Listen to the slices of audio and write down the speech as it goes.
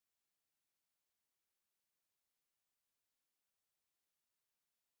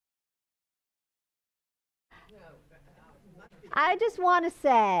I just want to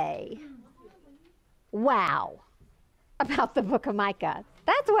say, wow, about the book of Micah.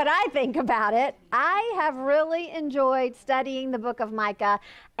 That's what I think about it. I have really enjoyed studying the book of Micah,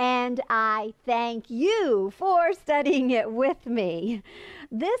 and I thank you for studying it with me.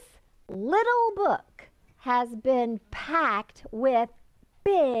 This little book has been packed with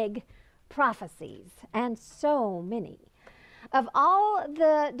big prophecies, and so many. Of all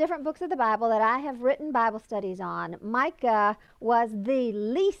the different books of the Bible that I have written Bible studies on, Micah was the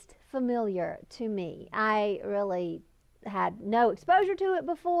least familiar to me. I really had no exposure to it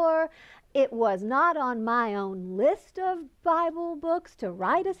before. It was not on my own list of Bible books to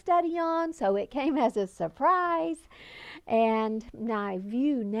write a study on, so it came as a surprise. And my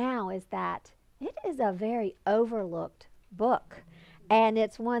view now is that it is a very overlooked book, and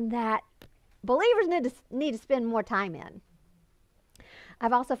it's one that believers need to spend more time in.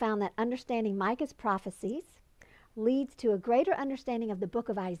 I've also found that understanding Micah's prophecies leads to a greater understanding of the book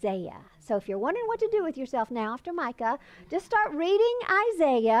of Isaiah. So if you're wondering what to do with yourself now after Micah, just start reading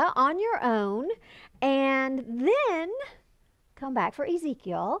Isaiah on your own and then come back for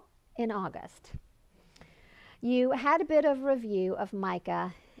Ezekiel in August. You had a bit of review of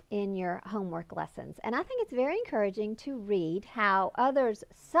Micah in your homework lessons, and I think it's very encouraging to read how others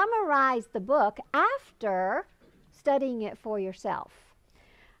summarize the book after studying it for yourself.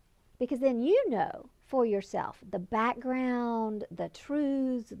 Because then you know for yourself the background, the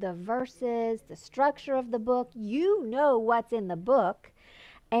truths, the verses, the structure of the book. You know what's in the book,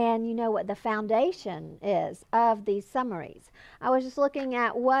 and you know what the foundation is of these summaries. I was just looking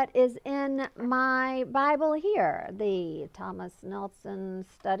at what is in my Bible here, the Thomas Nelson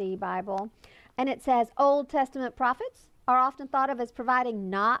Study Bible, and it says Old Testament prophets are often thought of as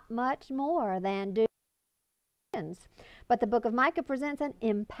providing not much more than do. But the book of Micah presents an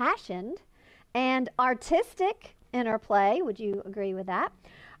impassioned and artistic interplay, would you agree with that,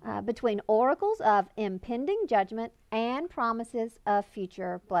 between oracles of impending judgment and promises of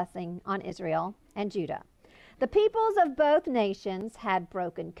future blessing on Israel and Judah. The peoples of both nations had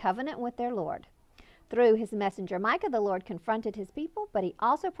broken covenant with their Lord. Through his messenger Micah, the Lord confronted his people, but he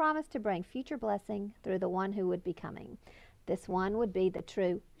also promised to bring future blessing through the one who would be coming. This one would be the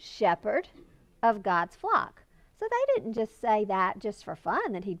true shepherd of God's flock. So they didn't just say that just for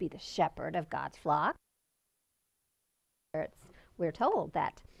fun, that he'd be the shepherd of God's flock. We're told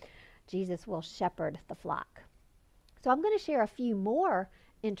that Jesus will shepherd the flock. So I'm going to share a few more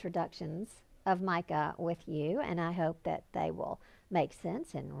introductions of Micah with you, and I hope that they will make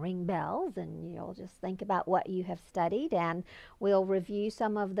sense and ring bells, and you'll just think about what you have studied, and we'll review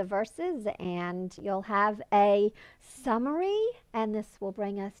some of the verses, and you'll have a summary, and this will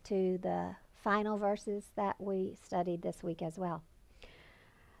bring us to the final verses that we studied this week as well.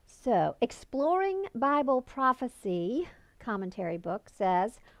 So, Exploring Bible Prophecy commentary book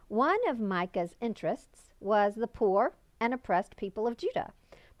says, one of Micah's interests was the poor and oppressed people of Judah,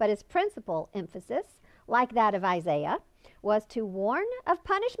 but his principal emphasis, like that of Isaiah, was to warn of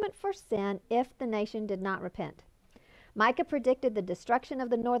punishment for sin if the nation did not repent. Micah predicted the destruction of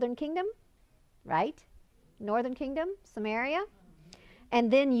the northern kingdom, right? Northern kingdom, Samaria, and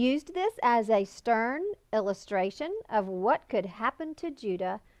then used this as a stern illustration of what could happen to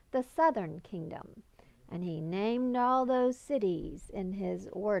Judah, the southern kingdom. And he named all those cities in his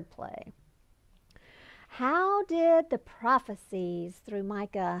wordplay. How did the prophecies through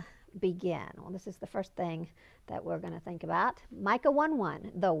Micah begin? Well, this is the first thing that we're going to think about. Micah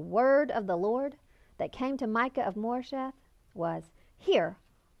 1:1, the word of the Lord that came to Micah of Moresheth was, hear,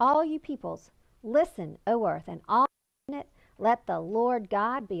 all you peoples, listen, O earth, and all in it, let the Lord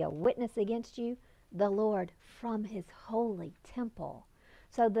God be a witness against you, the Lord from his holy temple.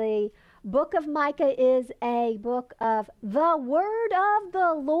 So the book of Micah is a book of the word of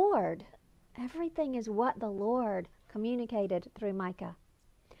the Lord. Everything is what the Lord communicated through Micah.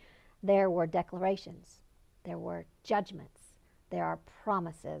 There were declarations. There were judgments. There are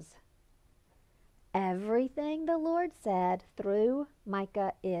promises. Everything the Lord said through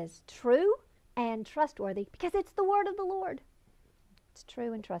Micah is true and trustworthy because it's the word of the Lord. It's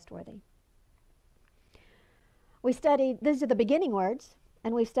true and trustworthy. We studied, these are the beginning words,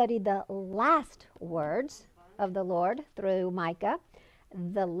 and we studied the last words of the Lord through Micah.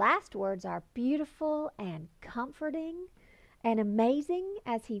 The last words are beautiful and comforting and amazing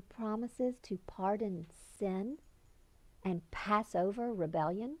as he promises to pardon sin and pass over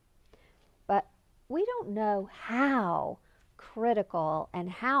rebellion. But we don't know how critical and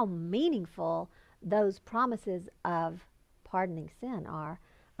how meaningful those promises of pardoning sin are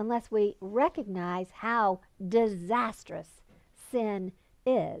unless we recognize how disastrous sin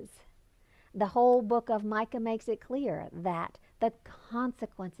is. The whole book of Micah makes it clear that the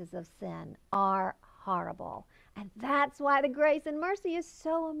consequences of sin are horrible. And that's why the grace and mercy is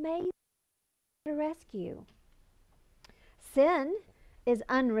so amazing to rescue. Sin is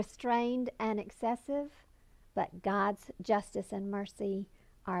unrestrained and excessive, but God's justice and mercy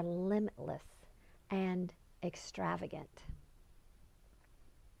are limitless and extravagant.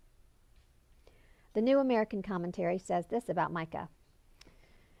 The New American Commentary says this about Micah.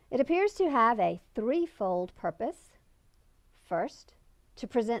 It appears to have a threefold purpose. First, to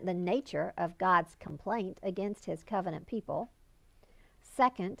present the nature of God's complaint against his covenant people.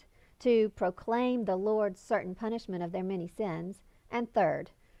 Second, to proclaim the Lord's certain punishment of their many sins. And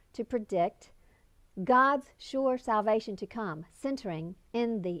third, to predict God's sure salvation to come, centering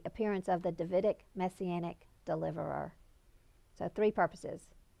in the appearance of the Davidic messianic deliverer. So 3 purposes: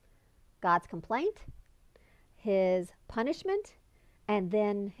 God's complaint, his punishment, and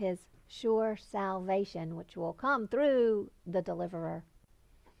then his sure salvation, which will come through the deliverer.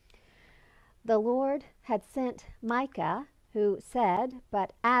 The Lord had sent Micah, who said,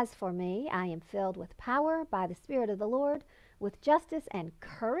 "But as for me, I am filled with power by the Spirit of the Lord, with justice and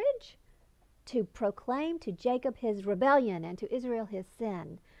courage, to proclaim to Jacob his rebellion and to Israel his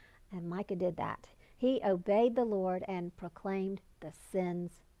sin." And Micah did that. He obeyed the Lord and proclaimed the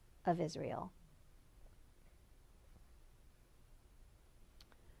sins of Israel.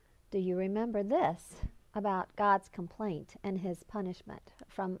 Do you remember this about God's complaint and his punishment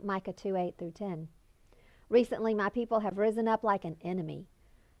from Micah 2:8 through 10? "Recently my people have risen up like an enemy.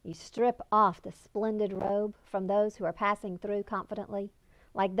 You strip off the splendid robe from those who are passing through confidently,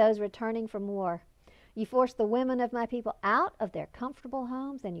 like those returning from war. You force the women of my people out of their comfortable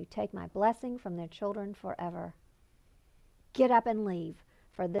homes, and you take my blessing from their children forever. Get up and leave,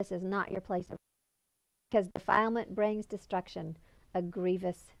 for this is not your place of because defilement brings destruction, a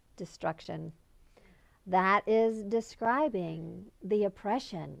grievous destruction." That is describing the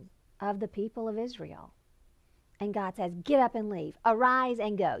oppression of the people of Israel. And God says, get up and leave. Arise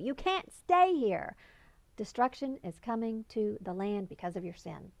and go. You can't stay here. Destruction is coming to the land because of your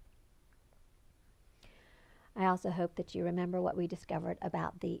sin. I also hope that you remember what we discovered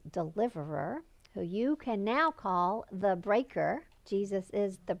about the deliverer, who you can now call the breaker. Jesus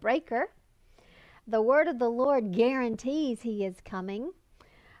is the breaker. The word of the Lord guarantees he is coming.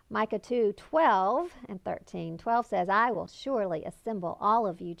 Micah 2:12 and 13. 12 says, "I will surely assemble all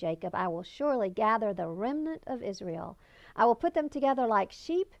of you, Jacob. I will surely gather the remnant of Israel. I will put them together like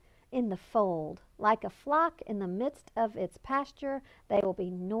sheep in the fold, like a flock in the midst of its pasture. They will be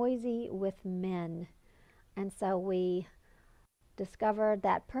noisy with men." And so we discovered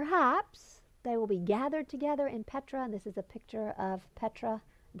that perhaps they will be gathered together in Petra. And this is a picture of Petra,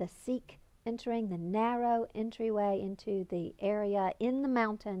 the Sikh, entering the narrow entryway into the area in the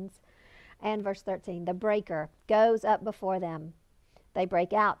mountains. And verse 13, the breaker goes up before them. They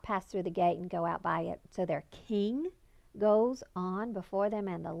break out, pass through the gate, and go out by it. So their king goes on before them,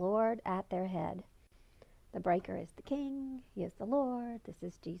 and the Lord at their head. The breaker is the king. He is the Lord. This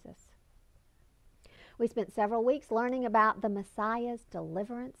is Jesus. We spent several weeks learning about the Messiah's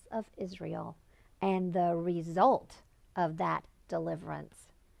deliverance of Israel and the result of that deliverance.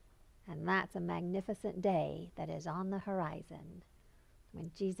 And that's a magnificent day that is on the horizon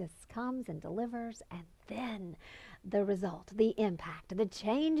when Jesus comes and delivers, and then the result, the impact, the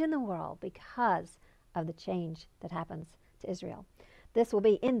change in the world because of the change that happens to Israel. This will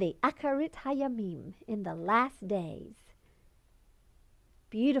be in the Akarit Hayamim, in the last days.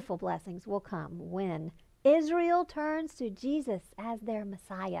 Beautiful blessings will come when Israel turns to Jesus as their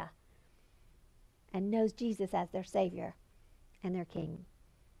Messiah and knows Jesus as their Savior and their King.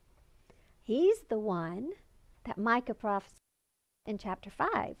 He's the one that Micah prophesied in chapter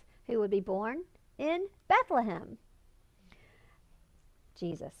 5, who would be born in Bethlehem.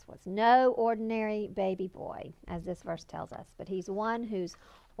 Jesus was no ordinary baby boy, as this verse tells us, but he's one whose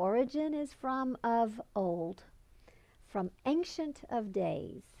origin is from of old, from ancient of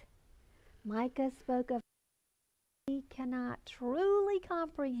days. Micah spoke of he cannot truly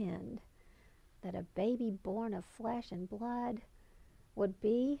comprehend that a baby born of flesh and blood would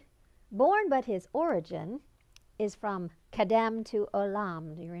be born, but his origin is from Kadem to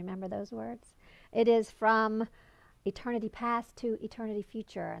Olam. Do you remember those words? It is from eternity past to eternity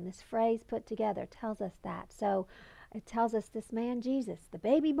future. And this phrase put together tells us that. So it tells us this man, Jesus, the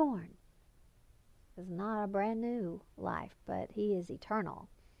baby born, is not a brand new life, but he is eternal.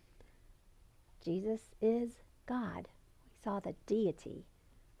 Jesus is God. We saw the deity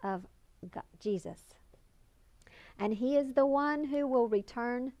of God, Jesus. And he is the one who will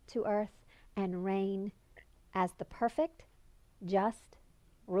return to earth and reign as the perfect, just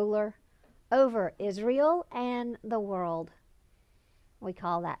ruler over Israel and the world. We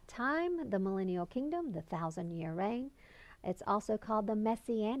call that time the millennial kingdom, the 1,000-year reign. It's also called the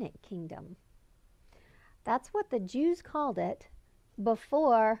Messianic kingdom. That's what the Jews called it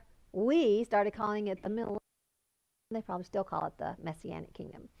before we started calling it the millennial. They probably still call it the Messianic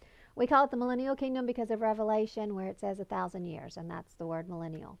kingdom. We call it the millennial kingdom because of Revelation, where it says 1,000 years, and that's the word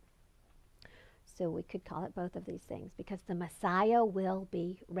millennial. So we could call it both of these things because the Messiah will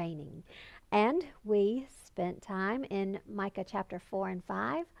be reigning. And we spent time in Micah chapter 4 and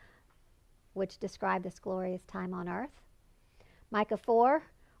 5, which describe this glorious time on earth. Micah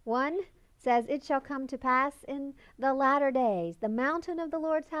 4:1 says, "It shall come to pass in the latter days, the mountain of the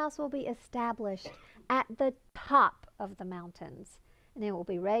Lord's house will be established at the top of the mountains, and it will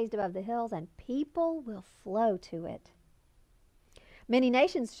be raised above the hills, and people will flow to it. Many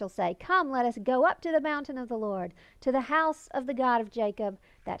nations shall say, Come, let us go up to the mountain of the Lord, to the house of the God of Jacob,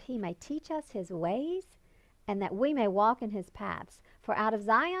 that he may teach us his ways, and that we may walk in his paths. For out of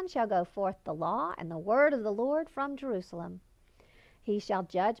Zion shall go forth the law and the word of the Lord from Jerusalem. He shall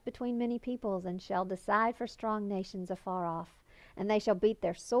judge between many peoples, and shall decide for strong nations afar off. And they shall beat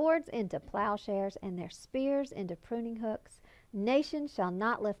their swords into plowshares, and their spears into pruning hooks. Nation shall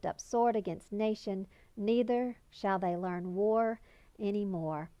not lift up sword against nation, neither shall they learn war any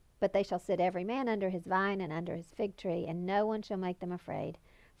more. But they shall sit every man under his vine and under his fig tree, and no one shall make them afraid,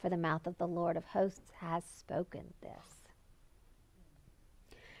 for the mouth of the Lord of hosts has spoken this."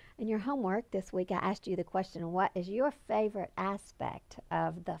 In your homework this week, I asked you the question, what is your favorite aspect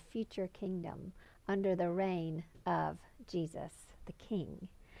of the future kingdom under the reign of Jesus, the King?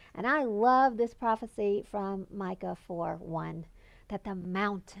 And I love this prophecy from Micah 4:1, that the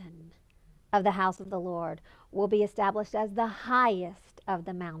mountain of the house of the Lord will be established as the highest of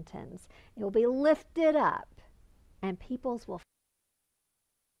the mountains. It will be lifted up, and peoples will follow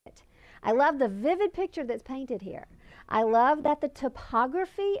it. I love the vivid picture that's painted here. I love that the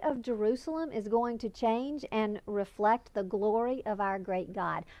topography of Jerusalem is going to change and reflect the glory of our great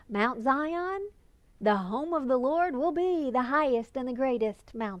God. Mount Zion, the home of the Lord, will be the highest and the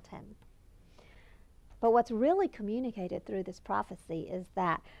greatest mountain. But what's really communicated through this prophecy is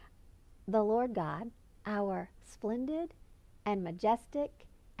that the Lord God, our splendid and majestic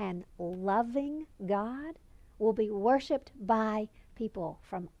and loving God, will be worshipped by people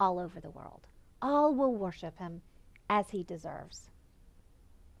from all over the world. All will worship him as he deserves.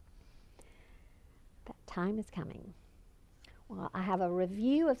 That time is coming. Well, I have a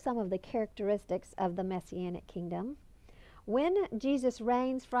review of some of the characteristics of the Messianic kingdom. When Jesus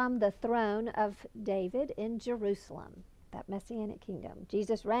reigns from the throne of David in Jerusalem, that Messianic kingdom,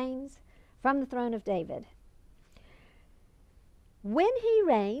 Jesus reigns from the throne of David. When he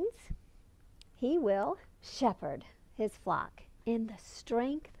reigns, he will shepherd his flock in the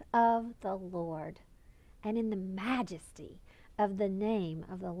strength of the Lord and in the majesty of the name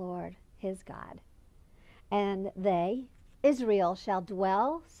of the Lord his God. And they, Israel, shall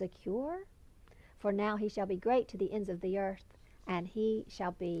dwell secure, for now he shall be great to the ends of the earth, and he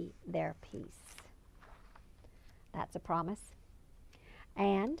shall be their peace. That's a promise.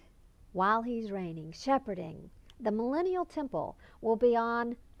 And while he's reigning, shepherding, the millennial temple will be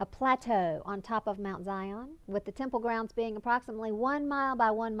on a plateau on top of Mount Zion, with the temple grounds being approximately 1 mile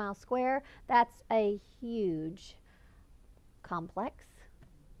by 1 mile square. That's a huge complex,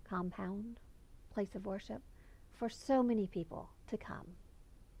 compound, place of worship for so many people to come.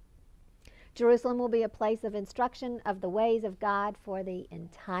 Jerusalem will be a place of instruction of the ways of God for the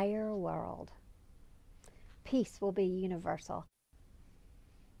entire world. Peace will be universal.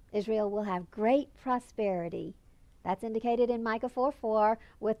 Israel will have great prosperity. That's indicated in Micah 4:4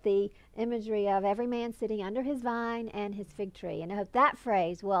 with the imagery of every man sitting under his vine and his fig tree. And I hope that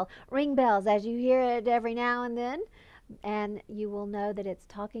phrase will ring bells as you hear it every now and then, and you will know that it's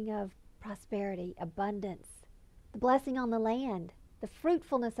talking of prosperity, abundance, the blessing on the land, the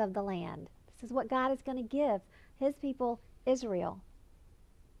fruitfulness of the land. This is what God is going to give his people, Israel.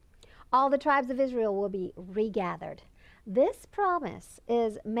 All the tribes of Israel will be regathered. This promise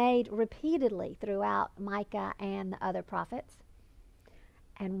is made repeatedly throughout Micah and the other prophets.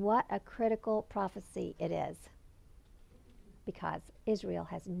 And what a critical prophecy it is, because Israel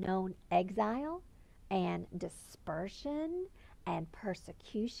has known exile and dispersion and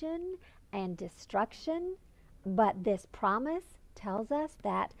persecution and destruction. But this promise tells us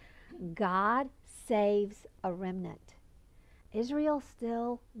that God saves a remnant. Israel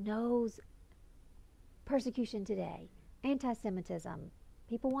still knows persecution today. Anti-Semitism.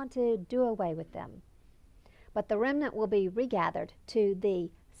 People want to do away with them. But the remnant will be regathered to the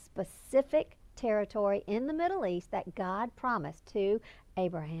specific territory in the Middle East that God promised to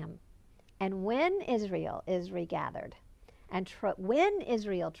Abraham And when Israel is regathered, and when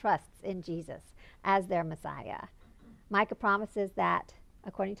Israel trusts in Jesus as their Messiah, Micah promises that,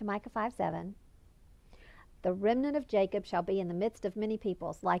 according to Micah 5:7, the remnant of Jacob shall be in the midst of many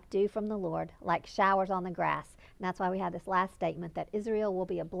peoples, like dew from the Lord, like showers on the grass. And that's why we have this last statement that Israel will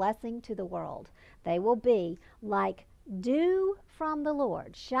be a blessing to the world. They will be like dew from the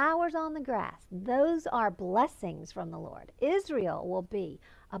Lord, showers on the grass. Those are blessings from the Lord. Israel will be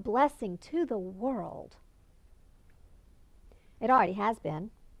a blessing to the world. It already has been,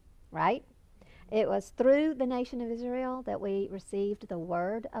 right? It was through the nation of Israel that we received the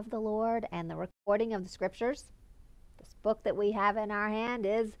word of the Lord and the recording of the scriptures. This book that we have in our hand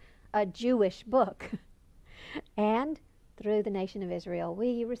is a Jewish book. And through the nation of Israel,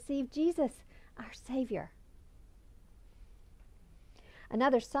 we received Jesus, our Savior.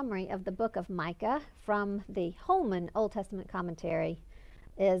 Another summary of the book of Micah from the Holman Old Testament commentary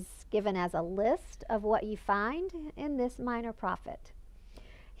is given as a list of what you find in this minor prophet.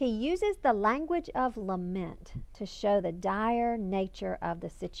 He uses the language of lament to show the dire nature of the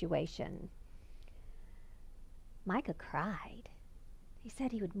situation. Micah cried. He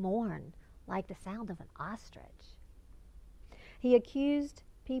said he would mourn like the sound of an ostrich. He accused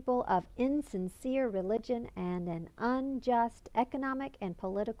people of insincere religion and an unjust economic and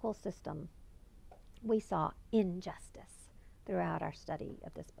political system. We saw injustice throughout our study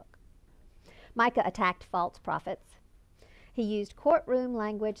of this book. Micah attacked false prophets. He used courtroom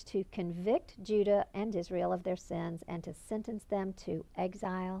language to convict Judah and Israel of their sins and to sentence them to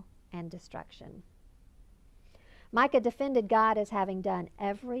exile and destruction. Micah defended God as having done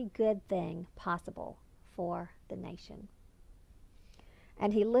every good thing possible for the nation.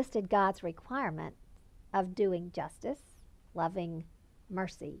 And he listed God's requirement of doing justice, loving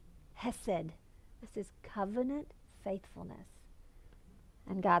mercy, hesed. This is covenant faithfulness.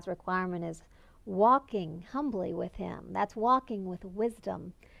 And God's requirement is walking humbly with him. That's walking with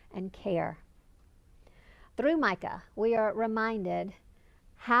wisdom and care. Through Micah, we are reminded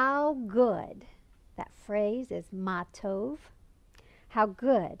how good, that phrase is ma tov, how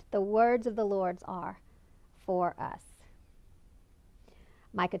good the words of the Lord are for us.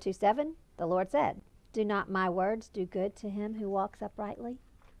 Micah 2:7, the Lord said, "Do not my words do good to him who walks uprightly?"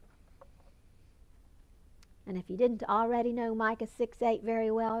 And if you didn't already know Micah 6:8 very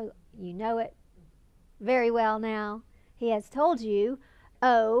well, you know it very well now. He has told you,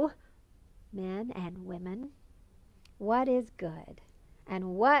 oh, men and women, what is good,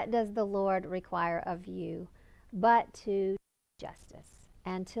 and what does the Lord require of you but to do justice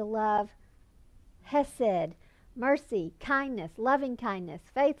and to love hesed, mercy, kindness, loving kindness,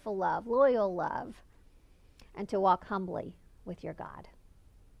 faithful love, loyal love, and to walk humbly with your God.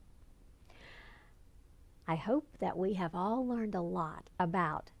 I hope that we have all learned a lot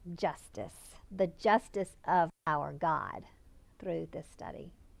about justice, the justice of our God, through this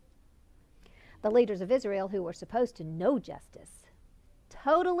study. The leaders of Israel, who were supposed to know justice,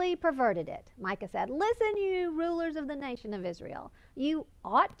 totally perverted it. Micah said, "Listen, you rulers of the nation of Israel, you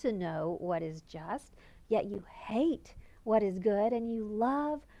ought to know what is just, yet you hate what is good and you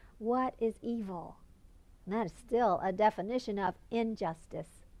love what is evil." And that is still a definition of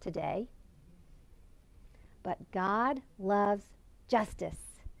injustice today. But God loves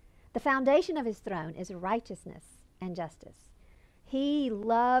justice. The foundation of his throne is righteousness and justice. He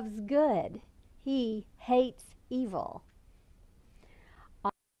loves good. He hates evil.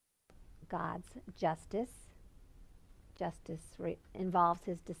 All God's justice involves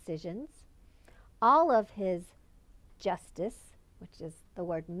his decisions. All of his justice, which is the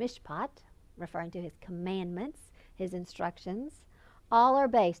word mishpat, referring to his commandments, his instructions, all are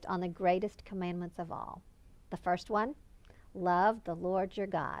based on the greatest commandments of all. The first one, love the Lord your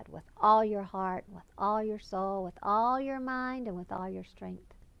God with all your heart, with all your soul, with all your mind, and with all your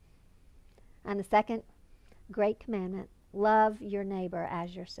strength. And the second great commandment, love your neighbor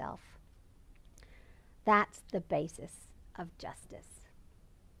as yourself. That's the basis of justice,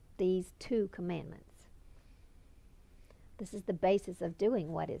 these two commandments. This is the basis of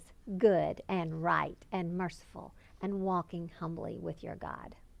doing what is good and right and merciful and walking humbly with your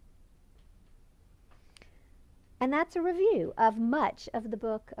God. And that's a review of much of the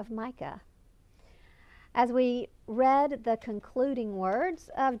book of Micah. As we read the concluding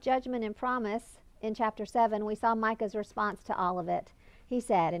words of judgment and promise in chapter 7, we saw Micah's response to all of it. He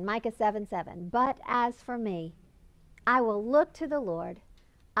said in Micah 7:7, "But as for me, I will look to the Lord.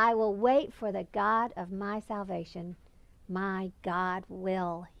 I will wait for the God of my salvation. My God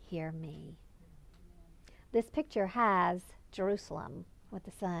will hear me." This picture has Jerusalem with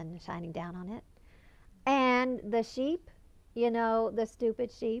the sun shining down on it, and the sheep You know, the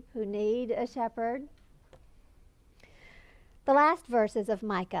stupid sheep who need a shepherd. The last verses of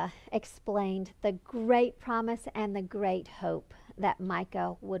Micah explained the great promise and the great hope that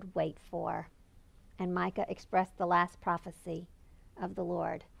Micah would wait for. And Micah expressed the last prophecy of the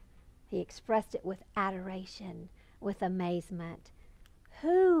Lord. He expressed it with adoration, with amazement.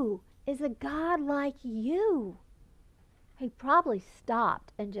 Who is a God like you? He probably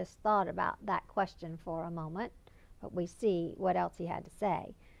stopped and just thought about that question for a moment, but we see what else he had to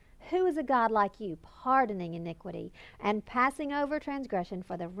say. Who is a God like you, pardoning iniquity and passing over transgression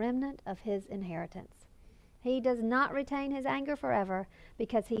for the remnant of his inheritance? He does not retain his anger forever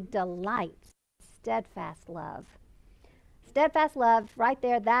because he delights in steadfast love. Steadfast love, right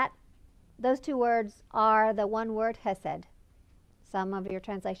there, those two words are the one word hesed. Some of your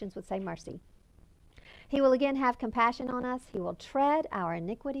translations would say mercy. He will again have compassion on us. He will tread our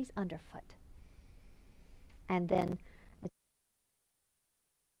iniquities underfoot. And then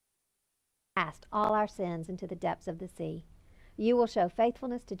cast all our sins into the depths of the sea. You will show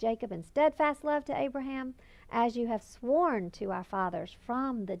faithfulness to Jacob and steadfast love to Abraham, as you have sworn to our fathers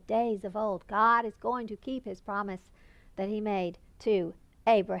from the days of old. God is going to keep his promise that he made to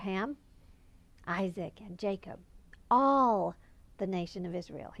Abraham, Isaac, and Jacob, all the nation of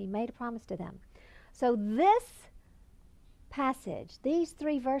Israel. He made a promise to them. So this passage, these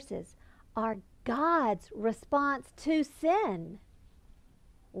 3 verses, are God's response to sin.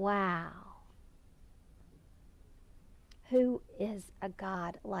 Wow. Who is a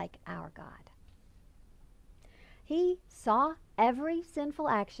God like our God? He saw every sinful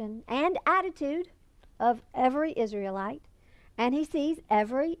action and attitude of every Israelite, and he sees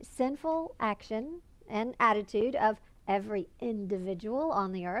every sinful action and attitude of every individual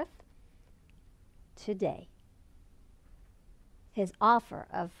on the earth today. His offer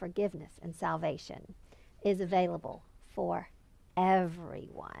of forgiveness and salvation is available for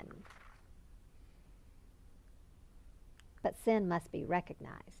everyone. But sin must be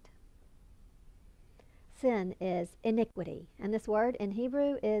recognized. Sin is iniquity, and this word in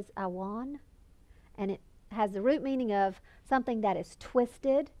Hebrew is awan, and it has the root meaning of something that is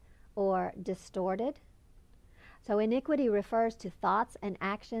twisted or distorted. So iniquity refers to thoughts and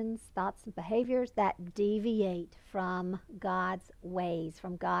actions, thoughts and behaviors that deviate from God's ways,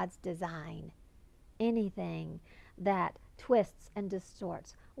 from God's design. Anything that twists and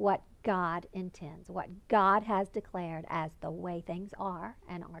distorts what God intends, what God has declared as the way things are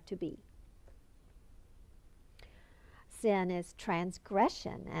and are to be. Sin is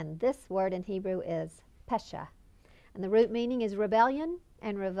transgression, and this word in Hebrew is pesha. And the root meaning is rebellion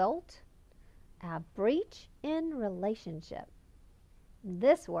and revolt, a breach in relationship.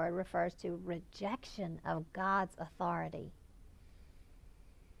 This word refers to rejection of God's authority.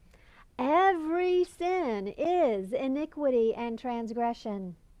 Every sin is iniquity and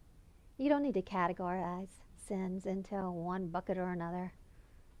transgression. You don't need to categorize sins into one bucket or another.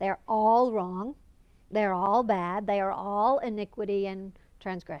 They're all wrong. They're all bad. They are all iniquity and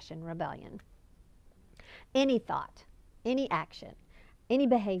transgression, rebellion. Any thought, any action, any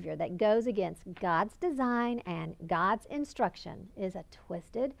behavior that goes against God's design and God's instruction is a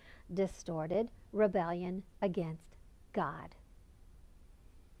twisted, distorted rebellion against God.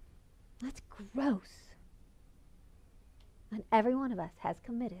 That's gross. And every one of us has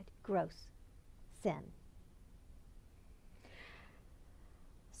committed gross sin.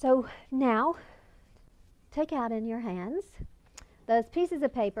 So now, take out in your hands those pieces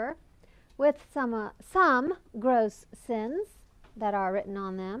of paper with some gross sins that are written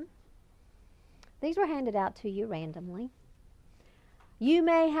on them. These were handed out to you randomly. You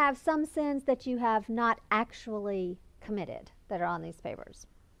may have some sins that you have not actually committed that are on these papers.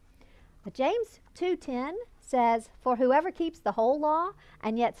 But James 2:10 says, "For whoever keeps the whole law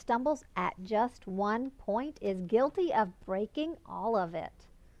and yet stumbles at just one point is guilty of breaking all of it."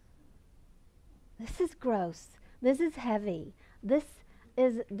 This is gross. This is heavy. This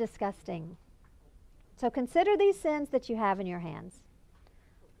is disgusting. So consider these sins that you have in your hands.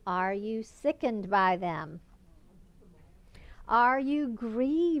 Are you sickened by them? Are you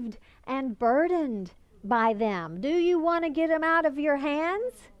grieved and burdened by them? Do you want to get them out of your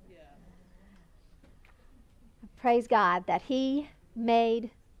hands? Praise God that He made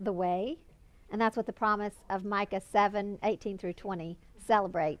the way, and that's what the promise of Micah 7:18 through 20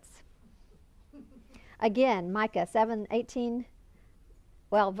 celebrates. Again, Micah 7:18,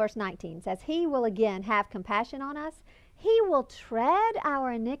 verse 19 says, "He will again have compassion on us. He will tread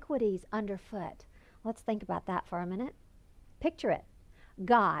our iniquities underfoot." Let's think about that for a minute. Picture it.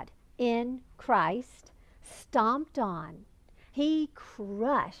 God in Christ stomped on. He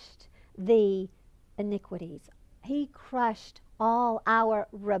crushed the iniquities He crushed all our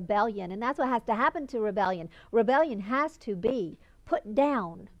rebellion. And that's what has to happen to rebellion. Rebellion has to be put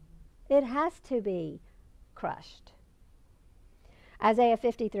down. It has to be crushed. Isaiah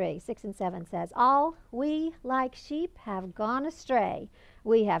 53, 6 and 7 says, "All we like sheep have gone astray.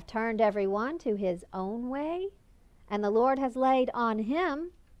 We have turned every one to his own way. And the Lord has laid on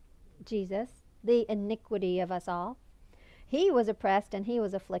him," Jesus, "the iniquity of us all. He was oppressed and he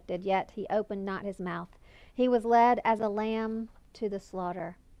was afflicted, yet he opened not his mouth. He was led as a lamb to the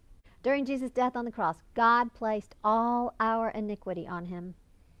slaughter." During Jesus' death on the cross, God placed all our iniquity on him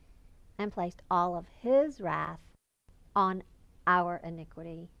and placed all of his wrath on our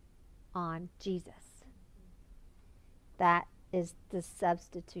iniquity on Jesus. That is the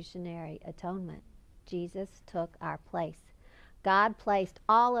substitutionary atonement. Jesus took our place. God placed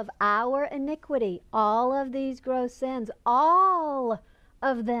all of our iniquity, all of these gross sins, all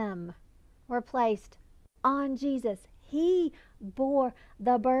of them were placed on Jesus. He bore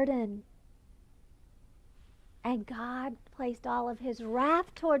the burden. And God placed all of his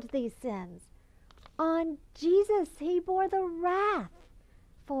wrath towards these sins on Jesus. He bore the wrath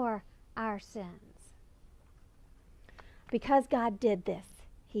for our sins. Because God did this,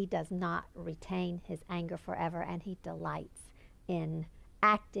 he does not retain his anger forever, and he delights in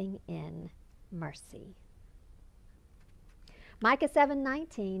acting in mercy. Micah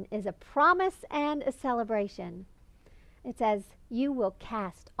 7:19 is a promise and a celebration. It says, "You will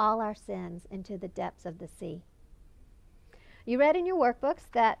cast all our sins into the depths of the sea." You read in your workbooks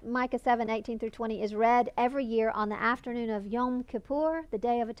that Micah 7:18 through 20 is read every year on the afternoon of Yom Kippur, the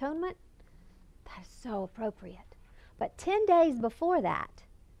Day of Atonement. That is so appropriate. But 10 days before that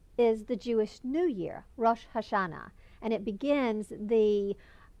is the Jewish New Year, Rosh Hashanah, and it begins the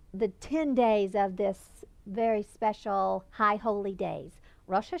 10 days of this very special high holy days.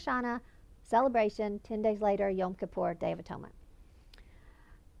 Rosh Hashanah, celebration, 10 days later, Yom Kippur, Day of Atonement.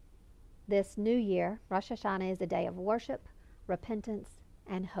 This new year, Rosh Hashanah, is a day of worship, repentance,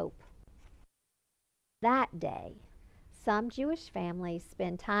 and hope. That day, some Jewish families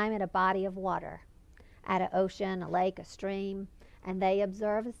spend time at a body of water, at an ocean, a lake, a stream, and they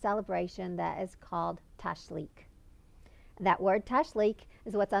observe a celebration that is called Tashlik. That word Tashlik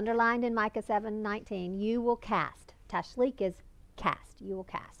is what's underlined in Micah 7:19. You will cast. Tashlik is cast. You will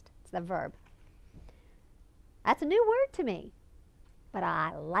cast. It's the verb. That's a new word to me, but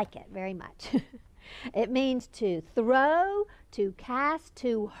I like it very much. It means to throw, to cast,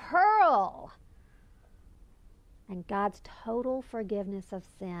 to hurl. And God's total forgiveness of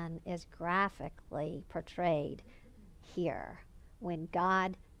sin is graphically portrayed here when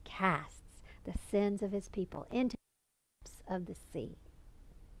God casts the sins of his people into the depths of the sea.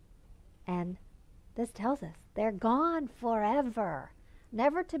 And this tells us they're gone forever,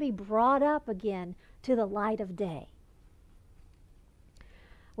 never to be brought up again to the light of day.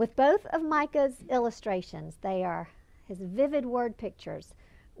 With both of Micah's illustrations, they are his vivid word pictures.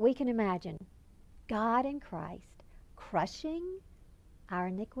 We can imagine God in Christ crushing our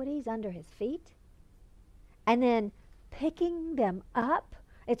iniquities under his feet and then picking them up.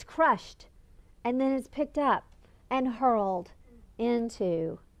 It's crushed and then it's picked up and hurled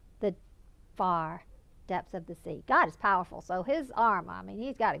into the far depths of the sea. God is powerful, so his arm, I mean,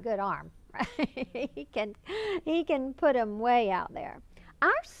 he's got a good arm, right? he can put him way out there.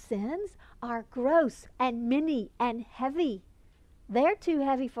 Our sins are gross and many and heavy. They're too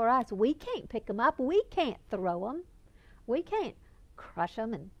heavy for us. We can't pick them up. We can't throw them. We can't crush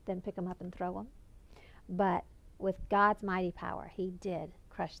them and then pick them up and throw them. But with God's mighty power, he did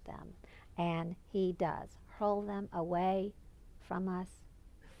crush them. And he does hurl them away from us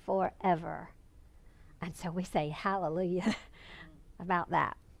forever. And so we say hallelujah about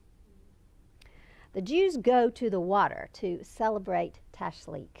that. The Jews go to the water to celebrate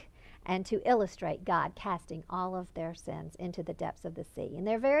Tashlik and to illustrate God casting all of their sins into the depths of the sea. And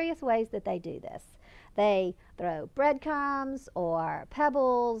there are various ways that they do this. They throw breadcrumbs or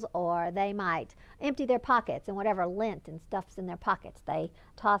pebbles, or they might empty their pockets, and whatever lint and stuff's in their pockets, they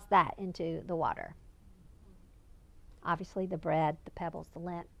toss that into the water. Obviously, the bread, the pebbles, the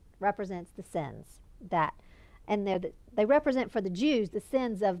lint represents the sins that, and they represent for the Jews the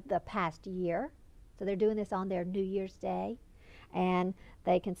sins of the past year. So they're doing this on their New Year's Day, and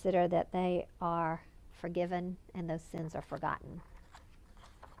they consider that they are forgiven and those sins are forgotten.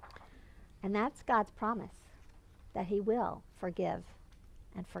 And that's God's promise, that he will forgive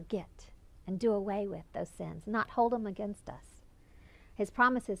and forget and do away with those sins, not hold them against us. His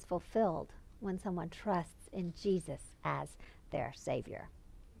promise is fulfilled when someone trusts in Jesus as their Savior.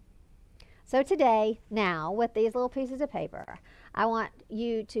 So today, now, with these little pieces of paper, I want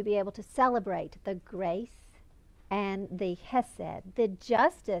you to be able to celebrate the grace and the hesed, the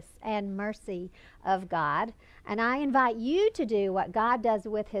justice and mercy of God. And I invite you to do what God does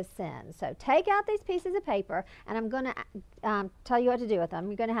with his sins. So take out these pieces of paper, and I'm going to tell you what to do with them.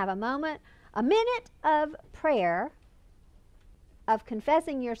 You're going to have a minute of prayer, of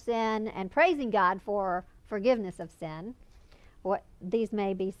confessing your sin and praising God for forgiveness of sin. What these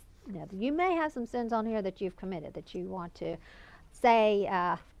may be, you may have some sins on here that you've committed that you want to say,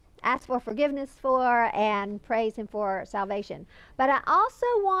 ask for forgiveness for, and praise him for salvation. But I also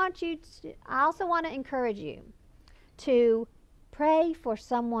want to encourage you to pray for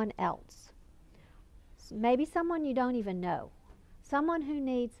someone else. Maybe someone you don't even know. Someone who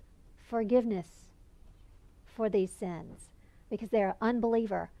needs forgiveness for these sins because they're an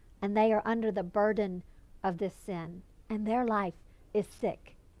unbeliever and they are under the burden of this sin and their life is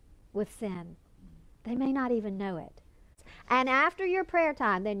sick with sin. They may not even know it. And after your prayer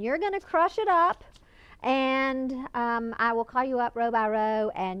time, then you're going to crush it up, and I will call you up row by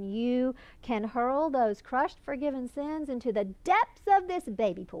row, and you can hurl those crushed, forgiven sins into the depths of this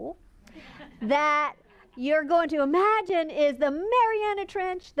baby pool that you're going to imagine is the Mariana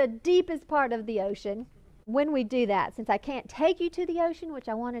Trench, the deepest part of the ocean. When we do that, since I can't take you to the ocean, which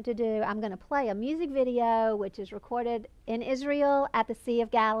I wanted to do, I'm going to play a music video which is recorded in Israel at the Sea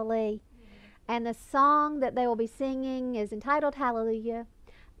of Galilee. And the song that they will be singing is entitled Hallelujah.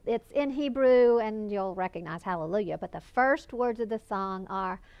 It's in Hebrew, and you'll recognize Hallelujah. But the first words of the song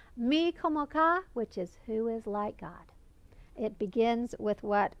are Mi Komoka, which is who is like God. It begins with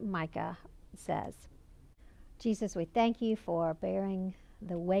what Micah says. Jesus, we thank you for bearing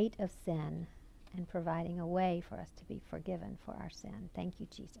the weight of sin and providing a way for us to be forgiven for our sin. Thank you,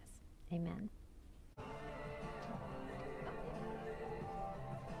 Jesus. Amen.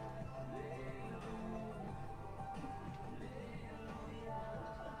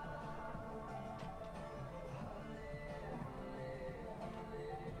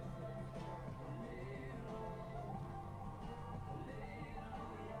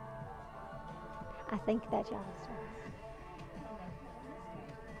 I think that y'all start.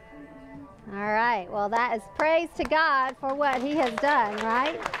 All right. Well, that is praise to God for what he has done,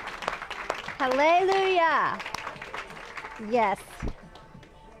 right? Hallelujah. Yes.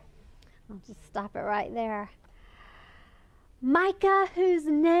 I'll just stop it right there. Micah, whose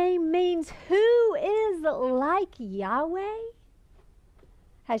name means who is like Yahweh,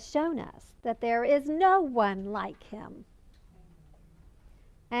 has shown us that there is no one like him.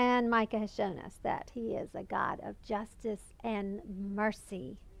 And Micah has shown us that he is a God of justice and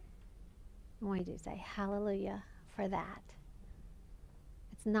mercy. And we do say hallelujah for that.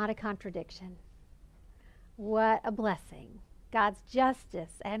 It's not a contradiction. What a blessing God's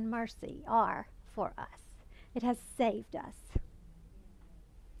justice and mercy are for us. It has saved us.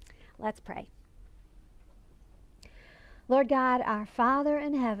 Let's pray. Lord God, our Father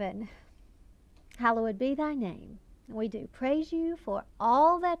in heaven, hallowed be thy name. We do praise you for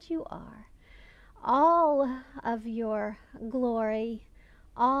all that you are, all of your glory,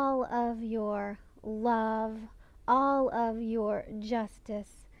 all of your love, all of your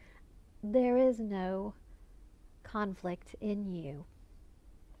justice. There is no conflict in you.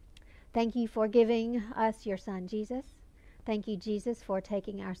 Thank you for giving us your Son, Jesus. Thank you, Jesus, for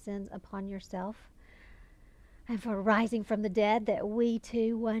taking our sins upon yourself and for rising from the dead, that we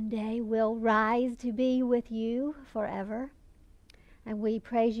too one day will rise to be with you forever. And we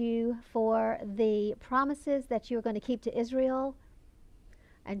praise you for the promises that you're going to keep to Israel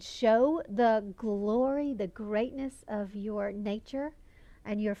and show the glory, the greatness of your nature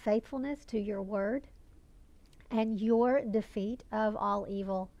and your faithfulness to your word and your defeat of all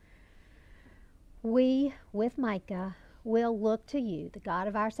evil. We, with Micah, will look to you, the God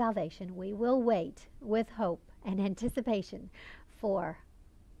of our salvation. We will wait with hope and anticipation for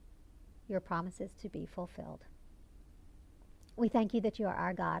your promises to be fulfilled. We thank you that you are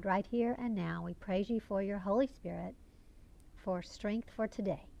our God right here and now. We praise you for your Holy Spirit, for strength for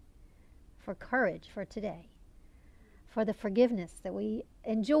today, for courage for today, for the forgiveness that we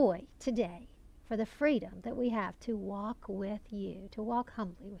enjoy today, for the freedom that we have to walk with you, to walk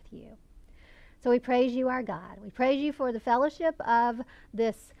humbly with you. So we praise you, our God. We praise you for the fellowship of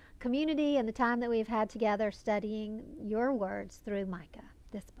this community and the time that we've had together studying your words through Micah,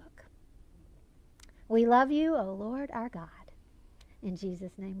 this book. We love you, O Lord, our God. In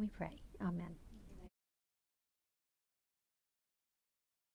Jesus' name we pray. Amen.